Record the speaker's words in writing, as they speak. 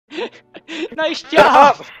Nice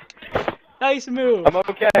job! Nice move. I'm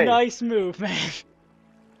okay. Nice move, man.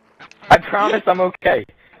 I promise I'm okay.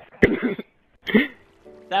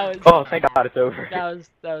 That was. Oh, thank God it's over. That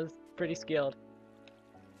was pretty skilled.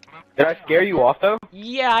 Did I scare you off though?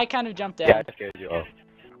 Yeah, I kind of jumped down. Yeah, I scared you off.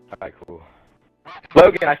 Alright, cool.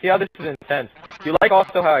 Logan, I see how this is intense. Do you like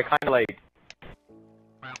also how I kind of like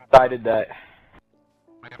decided that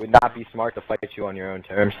it would not be smart to fight you on your own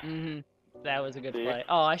terms? That was a good play.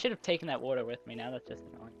 Oh, I should have taken that water with me. Now that's just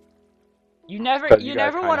annoying. You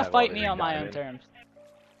never want to fight me on my own terms.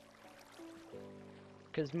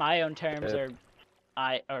 Because my own terms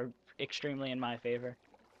are extremely in my favor,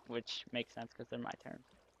 which makes sense because they're my terms.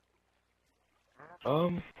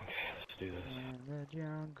 Okay, let's do this. In the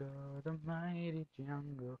jungle, the mighty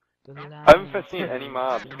jungle, the I haven't seen any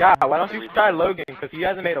mobs. Scott, why don't you try Logan, because he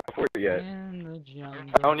hasn't made a fort yet.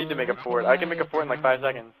 I don't need to make a fort. I can make a fort in like 5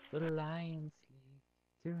 seconds. The lions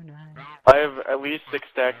sleep tonight. I have at least 6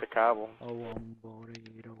 stacks of cobble. Oh,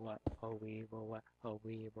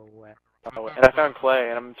 And I found clay,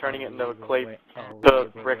 and I'm turning it into clay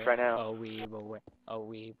to bricks right now.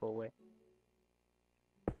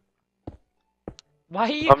 Why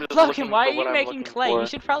are you, I'm just Logan, looking why are for what you I'm making looking clay? for. You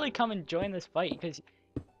should probably come and join this fight, because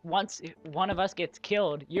once one of us gets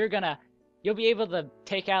killed, you'll be able to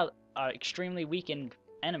take out an extremely weakened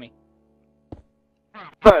enemy. No,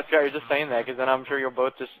 Scott, you're just saying that, because then I'm sure you'll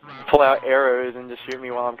both just pull out arrows and just shoot me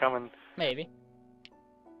while I'm coming. Maybe.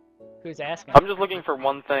 Who's asking? I'm just looking for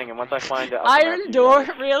one thing, and once I find it, I'll come Iron after you door?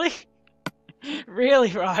 guys. Really? Really,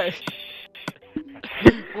 Rawr?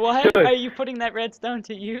 What? Good. Are you putting that redstone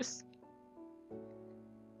to use?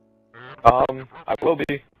 I will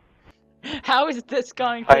be. How is this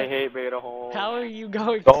going to... I hate beta holes. How are you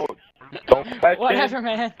going Don't question. Whatever,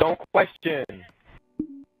 man. Don't question.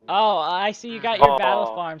 Oh, I see you got your battle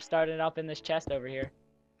Aw. farm started up in this chest over here.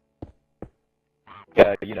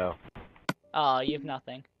 Yeah, you know. Oh, you have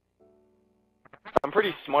nothing. I'm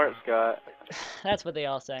pretty smart, Scott. That's what they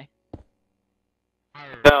all say.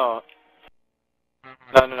 No,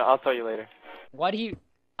 I'll tell you later. What do you...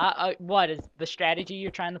 what, is the strategy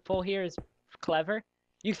you're trying to pull here is clever?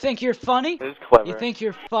 You think you're funny? It is clever. You think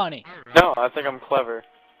you're funny? No, I think I'm clever.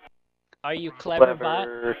 Are you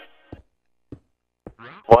Cleverbot?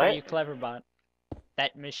 What? Are you Cleverbot?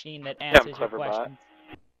 That machine that I'm answers your Cleverbot. questions.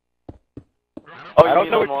 Oh, I you don't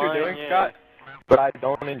mean know what online? you're doing, Yeah. Scott, but I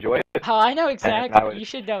don't enjoy it. Oh, I know I exactly. would- You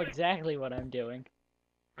should know exactly what I'm doing.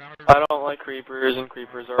 I don't like creepers, and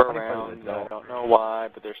creepers are Funny around. person, I don't know why,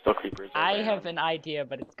 but there's still creepers I around. have an idea,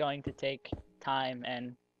 but it's going to take time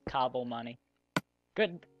and cobble money.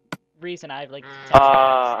 Good reason I've like.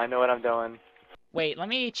 I know what I'm doing. Wait, let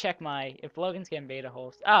me check my. If Logan's getting beta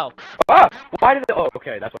holes. Oh. Ah! Why did oh,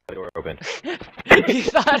 okay, that's why the door opened. You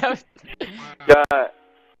thought I was. Scott,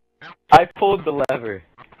 I pulled the lever.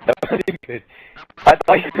 That wasn't good. I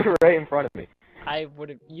thought you were right in front of me. I would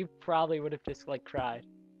have. You probably would have just like cried.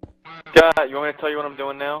 Scott, you want me to tell you what I'm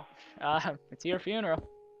doing now? It's your funeral.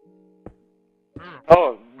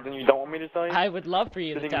 Oh, then you don't want me to tell you? I would love for you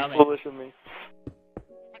You to think tell it'd me. be foolish of me?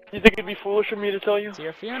 You think it'd be foolish of me to tell you? It's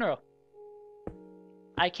your funeral.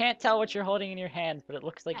 I can't tell what you're holding in your hands, but it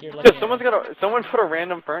looks like you're looking. Yeah, someone put a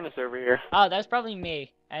random furnace over here. Oh, that's probably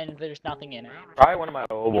me, and there's nothing in it. Probably one of my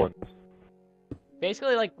old ones.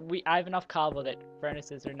 Basically, like I have enough cobble that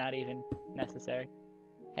furnaces are not even necessary.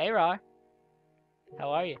 Hey, Rawr. How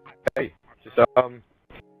are you? Hey, just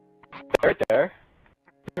right there.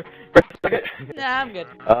 For a second. Nah, I'm good.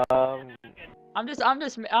 I'm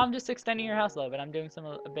just extending your house a little bit. I'm doing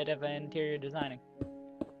a bit of interior designing.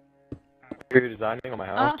 You're designing on my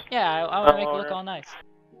house. Yeah, I want to make it Oh, look yeah. all nice.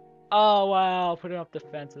 Oh wow, putting up the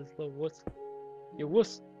fences, little wuss. You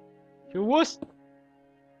wuss. You wuss.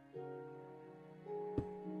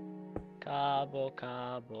 Cobble,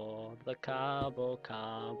 cobble, the cobble,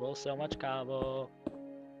 so much cobble.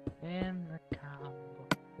 In the cobble,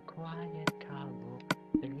 the quiet cobble,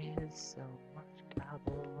 there is so much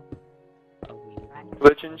cobble.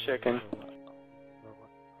 Glitching chicken.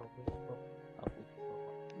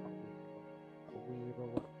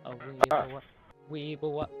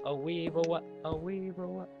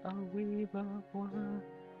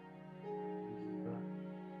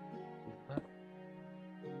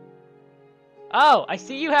 Oh, I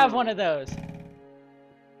see you have one of those.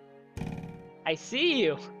 I see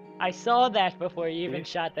you. I saw that before you even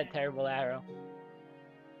shot that terrible arrow.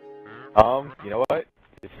 You know what?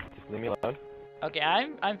 Just leave me alone. Okay,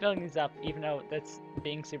 I'm filling these up, even though that's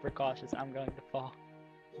being super cautious. I'm going to fall.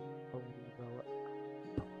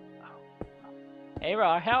 Hey,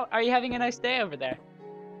 Rawr, how are you having a nice day over there?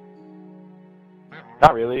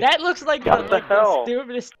 Not really. That looks like What the, the hell?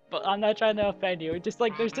 stupidest. But I'm not trying to offend you. It's just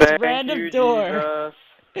like there's this Thank random you, door.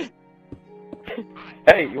 Jesus.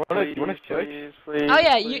 Hey, you wanna shush? Please, please, Oh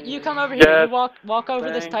yeah, please. you come over here. Yes. You walk over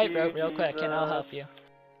this Thank tightrope you, real quick, and I'll help you.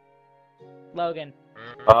 Logan,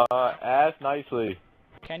 Ask nicely.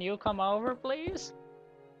 can you come over, please?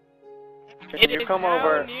 Can you come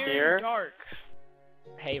over here? Dark.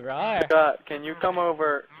 Hey, Rawr. Scott, can you come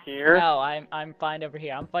over here? No, I'm fine over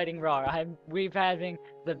here. I'm fighting Rawr. We've having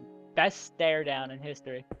the best stare down in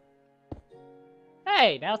history.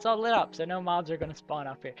 Hey, now it's all lit up, so no mobs are gonna spawn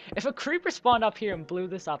up here. If a creeper spawned up here and blew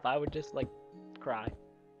this up, I would just like cry,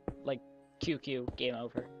 like QQ, game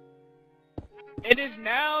over. It is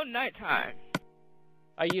now nighttime.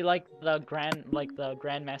 Are you like the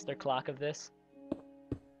grandmaster clock of this?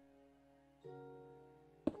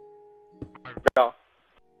 No.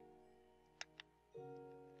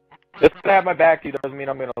 Just to have my back to you doesn't mean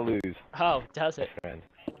I'm gonna lose. Oh, does it? Friend.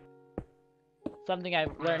 Something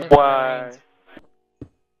I've learned in the Why? Marines.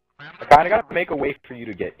 I kinda gotta make a way for you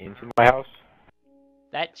to get into my house.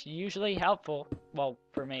 That's usually helpful. Well,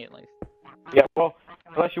 for me at least. Yeah, well,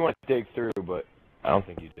 unless you want to dig through, but I don't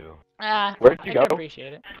think you do. Ah, Where'd you I go? can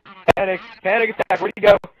appreciate it. Panic attack, where'd you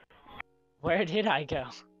go? Where did I go?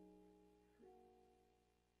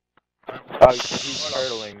 Oh, he's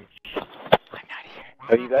turtling. I'm not here.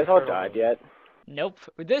 Have you guys all died yet? Nope.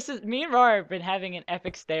 Me and Rawr have been having an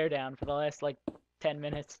epic stare down for the last like 10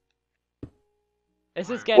 minutes. This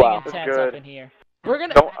is getting Wow, intense good. up in here. We're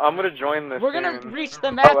gonna I'm gonna join this. we're gonna soon. reach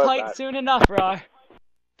the map love height that. soon enough, Rawr.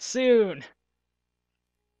 Soon.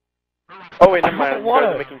 Oh wait, never mind. I You wanna-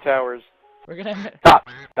 guys are making towers. We're gonna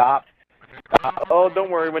Stop. Oh, don't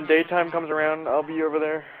worry. When daytime comes around, I'll be over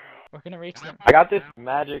there. reach them. I got this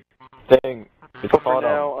magic thing. It's For called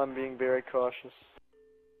now, I'm being very cautious.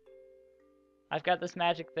 I've got this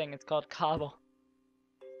magic thing. It's called Cobble.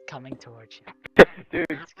 Coming towards you. Dude,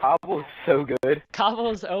 Cobble is so good.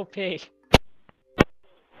 Cobble's OP. It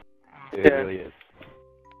Yeah. really is.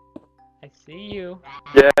 I see you.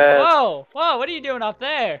 Yes. Whoa! Whoa! What are you doing up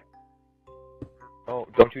there? Oh,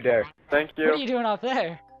 don't you dare. Thank What are you. you doing up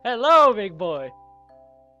there? Hello, big boy.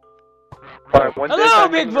 Alright, when Hello,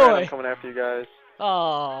 daytime big comes around, boy. I'm coming after you guys.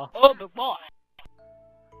 Aw. Oh, big boy.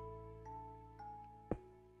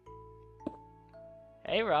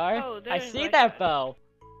 Hey, Rawr. Oh, I there's see like that a- bow.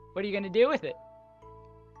 What are you gonna do with it?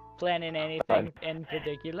 Planning anything in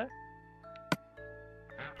particular?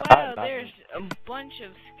 Wow, there's a bunch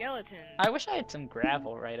of skeletons. I wish I had some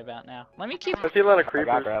gravel right about now. Let me keep I see a lot of I got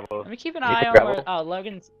creepers. gravel. let me keep an Need eye some on gravel? where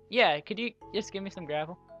Logan's. Yeah, could you just give me some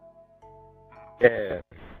gravel? Yeah.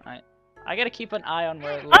 I gotta keep an eye on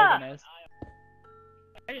where Ah! Logan is.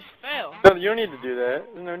 I just fell. No, you don't need to do that.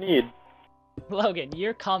 There's no need. Logan,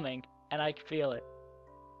 you're coming, and I can feel it.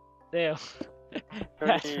 Ew. No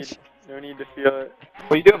That's need. for- No need to feel it.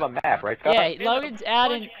 Well, you do have a map, right, Scott? Yeah, Logan's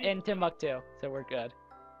out in Timbuktu, so we're good.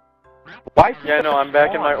 Why? Yeah, no, I'm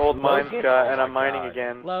back in my old mine, Logan? Scott, and Oh I'm my mining God.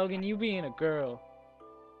 again. Logan, you being a girl.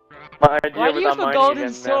 My idea Why do was you I'm have a mining golden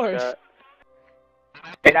again, sword? Scott.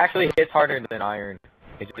 It actually hits harder than iron.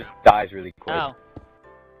 It just dies really quick. Oh.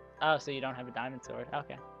 Oh, so you don't have a diamond sword.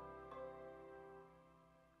 Okay.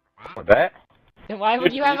 I bet. Then why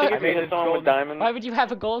would you have think a if you hit someone with diamonds? why would you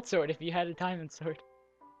have a gold sword if you had a diamond sword?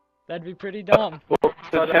 That'd be pretty dumb. Well,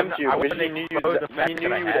 To tempt you, I because wouldn't he knew expose the he fact knew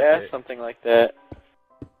that I you would had ask it. something like that.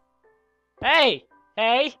 Hey!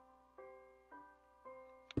 Hey!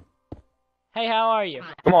 Hey, how are you?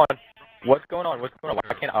 Come on. What's going on? What's going on?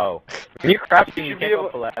 Why can't? Oh. When you craft, you should be can't go able-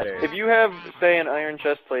 up the ladder. If you have, say, an iron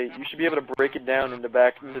chest plate, you should be able to break it down into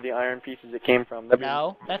the iron pieces it came from. That'd be,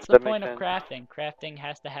 No, that's the that point makes of sense. crafting. Crafting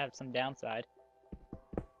has to have some downside.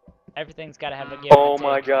 Everything's gotta have a give Oh and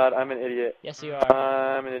my take. god, I'm an idiot. Yes, you are.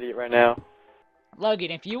 I'm an idiot right now.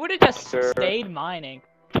 Logan, if you would've just Sure. stayed mining,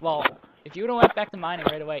 well, if you would've went back to mining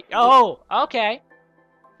right away. Oh, okay.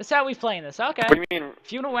 That's how we playing this. Okay. What do you mean?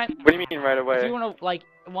 If you would've went, What do you mean right if away? you wanna like,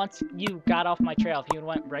 once you got off my trail, if you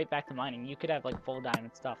went right back to mining, you could have like full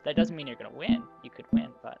diamond stuff. That doesn't mean you're gonna win. You could win,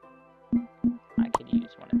 but I could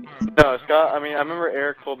use one of these. No, Scott. I mean, I remember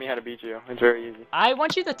Eric told me how to beat you. It's very easy. I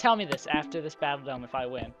want you to tell me this after this battle dome if I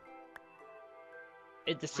win.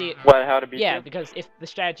 To see, What? How to beat yeah, you? because if the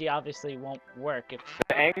strategy obviously won't work, if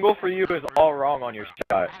The angle for you is all wrong on your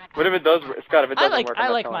shot. What if it does? Scott, if it I doesn't like work, I I'm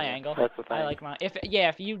not like telling my you. angle. That's the thing. I like my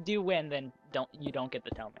if you do win, then you don't get to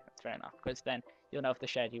tell me. That's fair enough, because then you'll know if the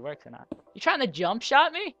strategy works or not. You trying to jump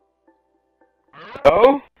shot me?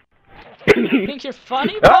 Oh? You think you're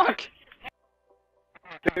funny, Ah! punk?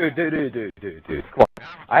 Dude. Come on.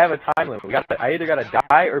 I have a time limit. I either gotta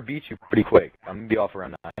die or beat you pretty quick. I'm gonna be off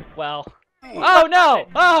around 9. Well, Oh no!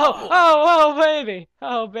 Oh baby!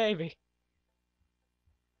 Oh baby!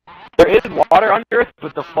 There is water under it,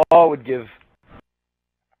 but the fall would give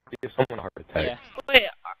someone a heart attack. Yeah. Wait,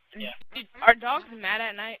 are dogs mad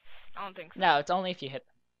at night? I don't think so. No, it's only if you hit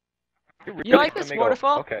them. You're You like gonna this make a-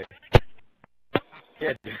 waterfall? Okay.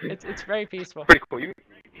 Yeah, dude. It's very peaceful. Pretty cool. You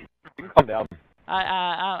can calm down.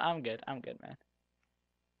 I'm good. I'm good, man.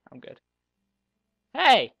 I'm good.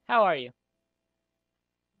 Hey, how are you?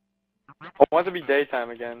 I want it to be daytime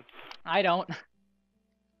again. I don't.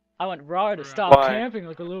 I want Rawr to stop Why? camping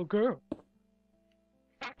like a little girl.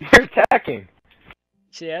 You're attacking.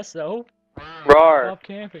 Yeah, so? Rawr, Stop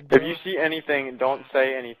camping, if bro. you see anything, don't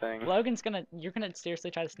say anything. You're gonna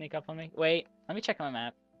seriously try to sneak up on me? Wait, let me check my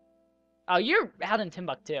map. Oh, you're out in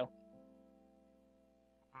Timbuktu.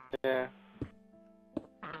 Yeah.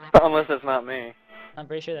 Unless it's not me. I'm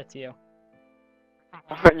pretty sure that's you.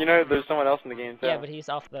 You know, there's someone else in the game, too. Yeah, but he's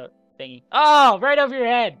off the thingy. Oh, right over your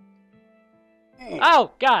head!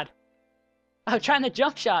 Oh, God! Oh, trying to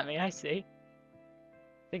jump shot me, I see.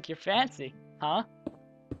 Think you're fancy, huh?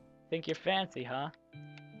 Think you're fancy, huh?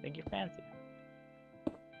 Think you're fancy.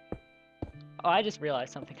 Oh, I just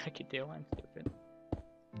realized something I could do. I'm stupid.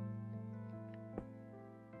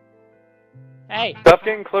 Hey! Stop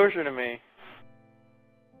getting closer to me.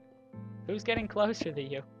 Who's getting closer to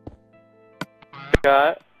you?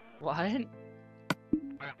 Scott. What?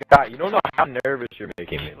 God, you don't know how nervous you're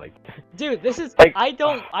making me. Like, Dude, this is- Like-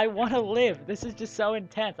 I wanna live. This is just so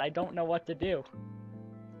intense. I don't know what to do.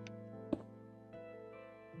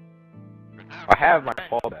 I have my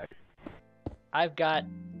fallback. I've got-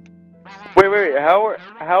 Wait,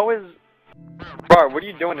 how is... Rawr, what are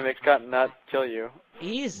you doing to make Scott not kill you?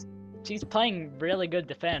 She's playing really good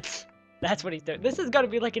defense. That's what he's doing. This is gonna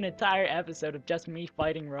be like an entire episode of just me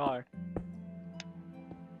fighting Rawr.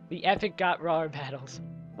 The epic GotRawr battles.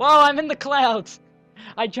 Whoa, I'm in the clouds!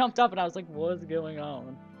 I jumped up and I was like, what's going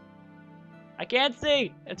on? I can't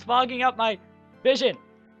see! It's fogging up my vision!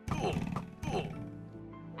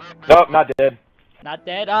 Nope, not dead. Not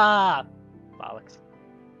dead? Ah! Bollocks.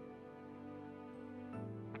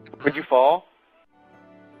 Would you fall?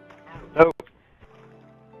 Nope.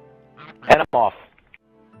 And I'm off.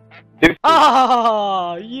 Dude.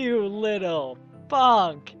 Oh, you little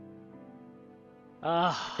punk!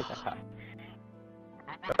 Ah.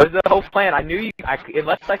 That was the whole plan. I knew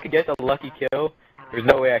unless I could get the lucky kill, there's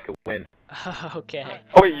no way I could win. Okay.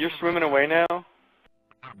 Oh wait, you're swimming away now?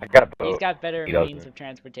 I got a boat. He's got better He doesn't. means of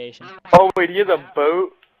transportation. Oh wait, he has a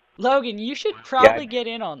boat? Logan, you should probably get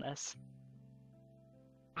in on this.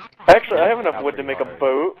 Actually, I have enough wood to make a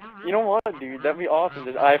boat. You know what, dude? That'd be awesome.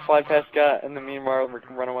 Just I fly past Scott, and then me and Rawr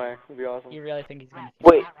can run away. It'd be awesome. You really think he's gonna...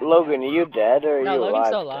 Wait, Logan, are you dead or are No, you Logan's alive?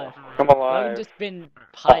 still alive. I'm alive. Logan's just been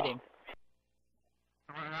hiding.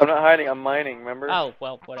 I'm not hiding. I'm mining. Remember? Oh,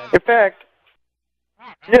 well, whatever. In fact,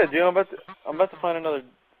 yeah, dude. I'm about to find another.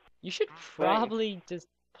 You should probably just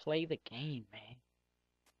play the game, man.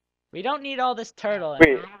 We don't need all this turtle.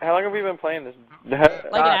 Wait, how long have we been playing this?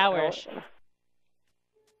 Like an hour-ish.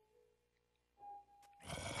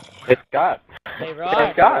 It's Scott. Hey, It's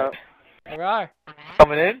Rawr. Scott. Hey, Rawr.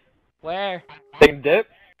 Coming in. Where? Taking dip.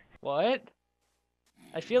 What?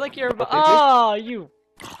 I feel like you're... Okay. Oh, you...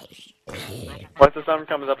 Once the sun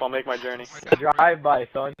comes up, I'll make my journey. Drive by,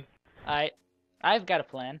 son. I've got a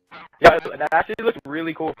plan. Yeah, that actually looks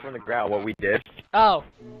really cool from the ground. What we did. Oh,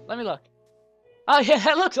 let me look. Oh yeah,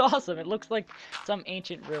 that looks awesome. It looks like some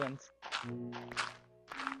ancient ruins.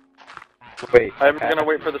 Wait. I'm gonna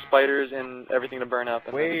wait for the spiders and everything to burn up.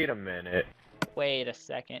 And Wait a minute. Wait a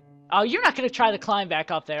second. Oh, you're not gonna try to climb back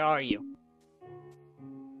up there, are you?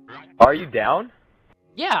 Are you down?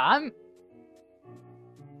 Yeah,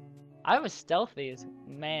 I was stealthy as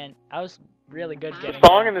man. I was really good The getting.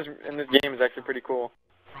 song down. in this game is actually pretty cool.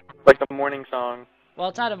 Like the morning song. Well,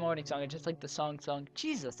 it's not a morning song. It's just like the song.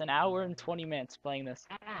 Jesus, an hour and 20 minutes playing this.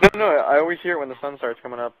 No, I always hear it when the sun starts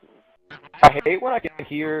coming up. I hate when I can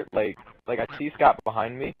hear like I see Scott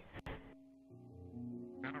behind me.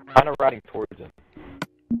 Kind of riding towards him.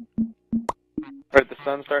 Alright, the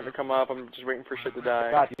sun's starting to come up. I'm just waiting for shit to die.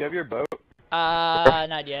 Scott, do you have your boat?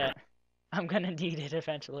 Not yet. I'm gonna need it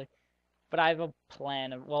eventually. But I have a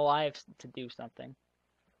plan of, well, I have to do something.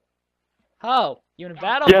 Oh, you in a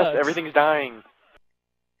battle Yes, boat? everything's dying.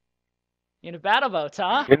 You in a battle boat,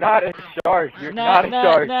 huh? You're not in charge. You're not in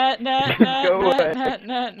charge. Go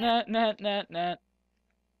away.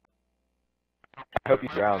 I hope you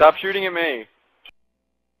drown. Stop shooting at me.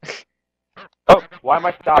 Oh, why am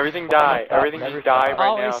I stopped? Everything die. Everything Never just die stop. right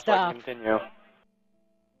Always now so I stop. can continue.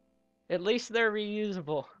 At least they're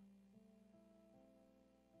reusable.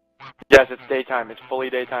 Yes, it's daytime. It's fully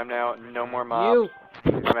daytime now. No more mobs.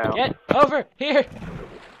 I'm out. Get over here!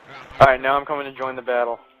 Alright, now I'm coming to join the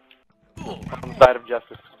battle. On the side of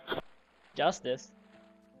justice. Justice?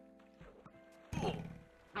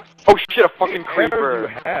 Oh shit, a fucking Arrows creeper.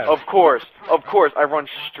 you have. Of course. I run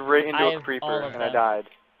straight into I a have all creeper of and I them. died.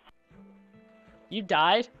 You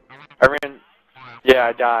died? Yeah,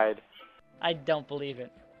 I died. I don't believe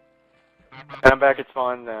it. And I'm back at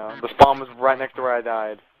spawn now. The spawn was right next to where I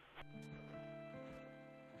died.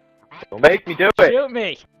 Don't make me do it. Shoot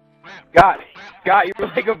me! Scott, you're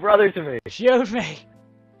like a brother to me. Shoot me!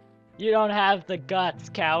 You don't have the guts,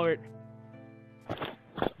 coward.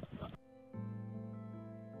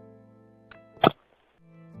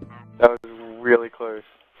 That was really close.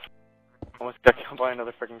 Almost got killed by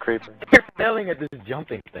another freaking creeper. You're failing at this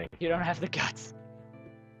jumping thing. You don't have the guts.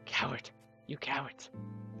 Coward. You coward.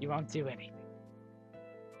 You won't do anything.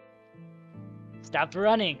 Stop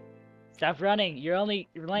running. Stop running. You're only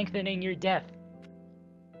lengthening your death.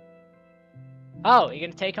 Oh, you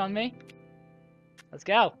gonna take on me? Let's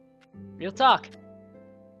go. Real talk.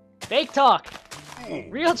 Fake talk.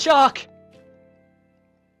 Real talk.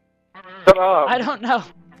 Shut up! I don't know.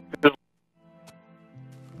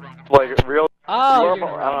 Like, real... Oh,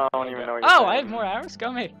 normal- I don't even know what you're oh, saying. I have more arrows? Go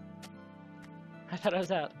me. I thought I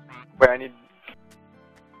was out. Wait, I need...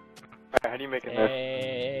 Alright, how do you make it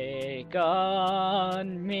this? Take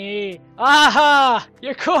on me. Aha!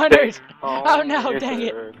 You're cornered! Oh no, dang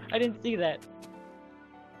it. I didn't see that.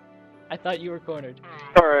 I thought you were cornered.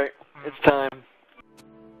 Alright, it's time.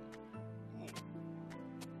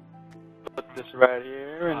 Put this right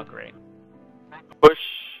here Oh, and great. push.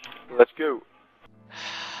 Let's go.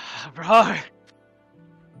 Roar!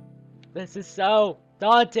 This is so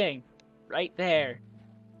daunting. Right there.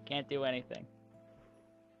 Can't do anything.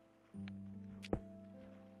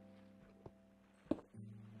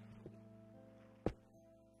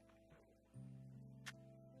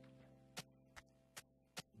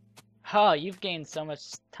 Oh, you've gained so much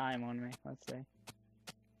time on me. Let's see.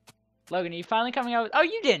 Logan, are you finally coming out with... Oh,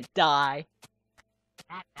 you didn't die!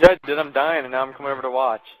 Yeah, I did. I'm dying and now I'm coming over to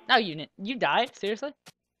watch. No, you didn't. You died? Seriously?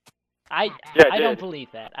 I Yeah, I don't did. believe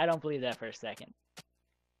that. I don't believe that for a second.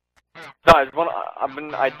 No,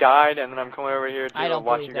 I died and then I'm coming over here I to don't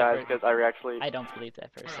watch believe you that guys for- because I actually... I don't believe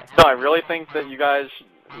that for a second. No, I really think that you guys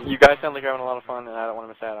sound like you're having a lot of fun and I don't want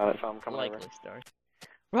to miss out on it, so I'm coming over. Likely story.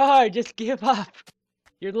 Roar, just give up!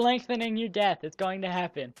 You're lengthening your death. It's going to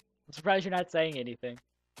happen. I'm surprised you're not saying anything.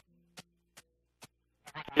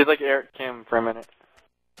 He's like Eric Kim for a minute.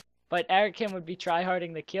 But Eric Kim would be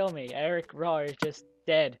tryharding to kill me. Eric Rawr is just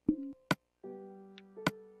dead.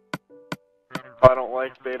 I don't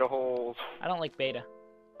like beta holes. I don't like beta.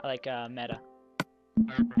 I like meta.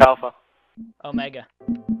 Alpha. Omega.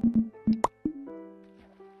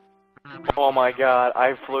 Oh my god,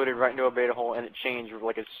 I floated right into a beta hole and it changed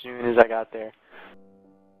like as soon as I got there.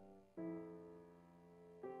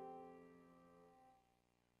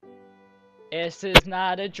 This is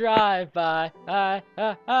not a drive-by.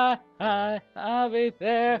 I'll be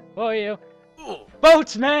there for you.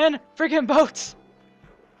 Boats, man! Freaking boats!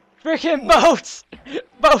 Freaking boats!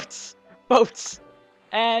 Boats! Boats!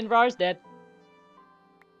 And Rawr's dead.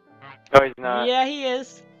 No, he's not. Yeah, he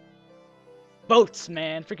is. Boats,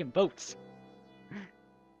 man. Freaking boats.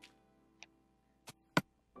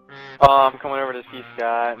 Oh, I'm coming over to see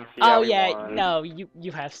Scott and see how Oh, he yeah. won. No,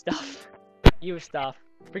 you have stuff. You have stuff.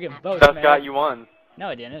 Freaking boats, So, man. Scott, you won. No,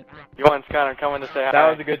 I didn't. You won, Scott. I'm coming to say hi. That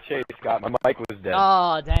was a good chase, Scott. My mic was dead.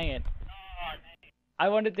 Oh, dang it. I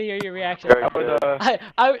wanted to hear your reaction. Very That was, good.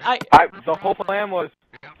 the whole plan was,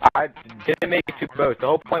 I didn't make two boats. The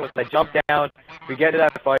whole point was I jumped down, we get to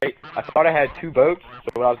that fight. I thought I had two boats, so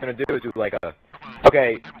what I was going to do is do like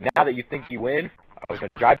okay, now that you think you win, I was going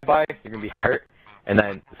to drive by, you're going to be hurt, and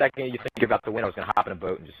then the second you think you're about to win, I was going to hop in a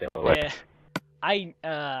boat and just sail away. Yeah. I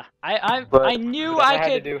But knew what I I had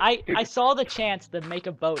to could. do- I saw the chance to make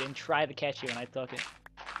a boat and try to catch you, and I took it.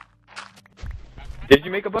 Did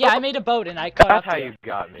you make a boat? Yeah, I made a boat and I caught up That's how to you it.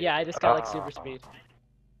 got me. Yeah, I just got like super speed.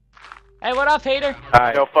 Hey, what up, hater?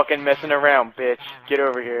 Alright, No fucking messing around, bitch. Get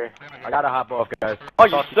over here. I gotta hop off, guys. Oh,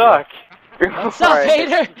 you suck. What's up,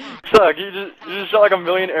 hater? Suck. You just shot like a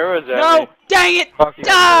million arrows at No, me. dang it! Fuck you.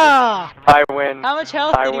 Ah! I win. How much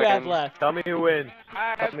health I did you have win. left? Tell me who wins.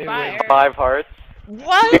 I Tell have me fire. 5 hearts.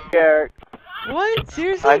 What? Eric. What?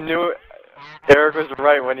 Seriously? I knew Eric was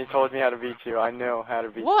right when he told me how to beat you. I know how to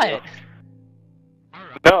beat you. What?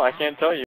 No, I can't tell you.